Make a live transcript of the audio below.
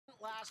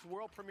last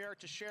world premiere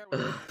to share with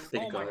you.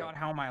 Oh my god,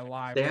 how am I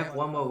alive? They have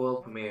one more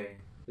world premiere.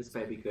 This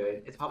might be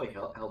good. It's probably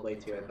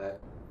Hellblade 2, I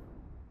bet.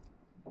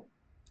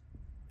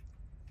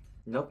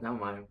 Nope, never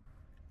mind.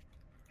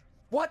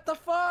 What the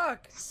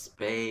fuck?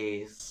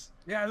 Space.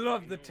 Yeah, I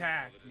love the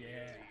tack. Yeah.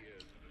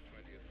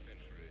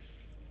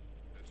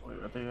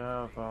 Wait, they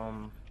have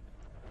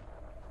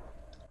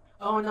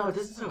Oh no,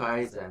 this is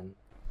Horizon.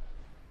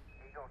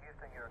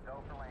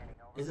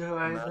 Is it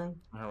Horizon?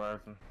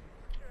 Horizon.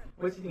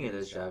 What do you think it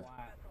is, Jeff?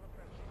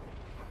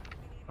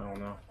 I don't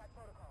know.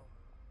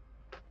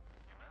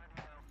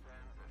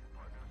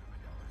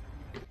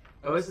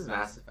 Oh, this is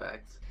Mass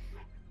Effect.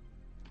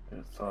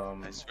 It's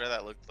I swear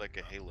that looked like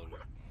a Halo.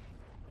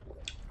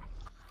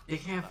 They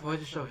can't afford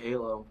to show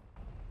Halo.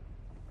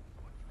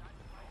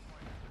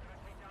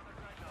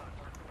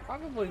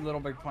 Probably Little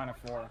Big Planet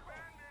 4.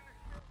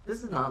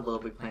 This is not Little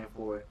Big Planet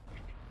 4.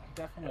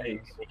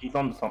 Definitely. Hey, he's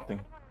on to something.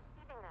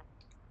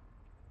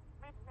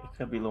 It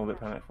could be a little bit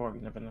Planet 4,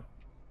 you never know.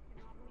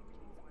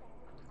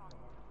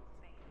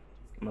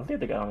 Let's see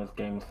if the guy on this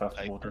game is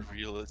festival.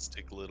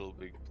 Hyper-realistic Little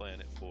Big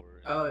Planet 4.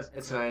 Oh,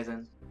 it's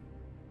Horizon.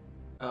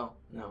 Oh,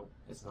 no,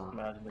 it's not.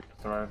 Imagine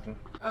it's Horizon.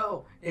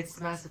 Oh, it's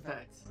Mass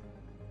Effect.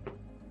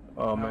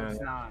 Oh No, man.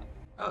 it's not.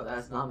 Oh,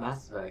 that's not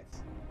Mass Effect.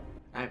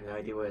 I have no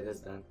idea what it is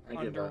then. I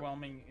give up.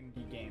 Underwhelming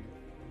indie game.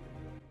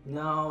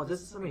 No,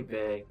 this is something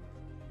big.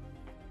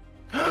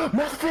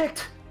 Mass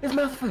Effect! It's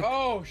Mass Effect!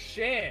 Oh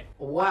shit!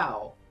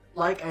 Wow.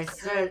 Like I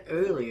said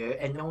earlier,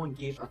 and no one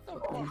gave a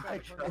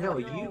fuck.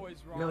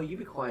 No, you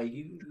be quiet.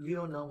 You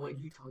don't know what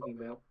you're talking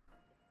about.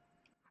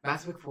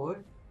 Mass Effect 4?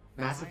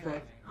 Mass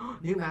Effect?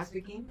 New Mass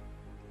Effect game?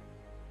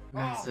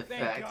 Mass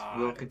Effect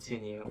will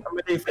continue. I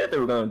mean, they said they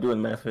were gonna do a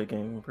Mass Effect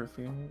game per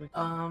se.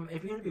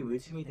 If you're gonna be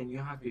rude to me, then you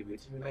don't have to be rude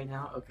to me right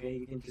now, okay?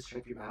 You can just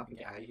shut your mouth and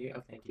get out of here.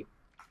 Oh, thank you.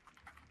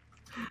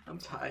 I'm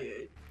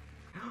tired.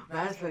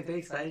 Mass Effect, are you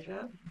excited,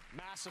 Jeff?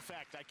 Mass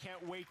Effect. I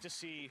can't wait to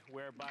see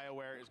where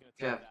BioWare is going to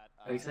take Jeff, that.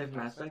 are you excited for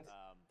Mass Effect?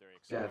 Very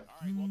Jeff, excited.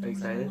 All right, well, are you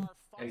excited? our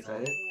Are you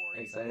final excited? award.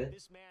 Excited?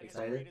 This man has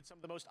Excited? created some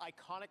of the most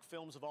iconic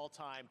films of all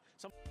time.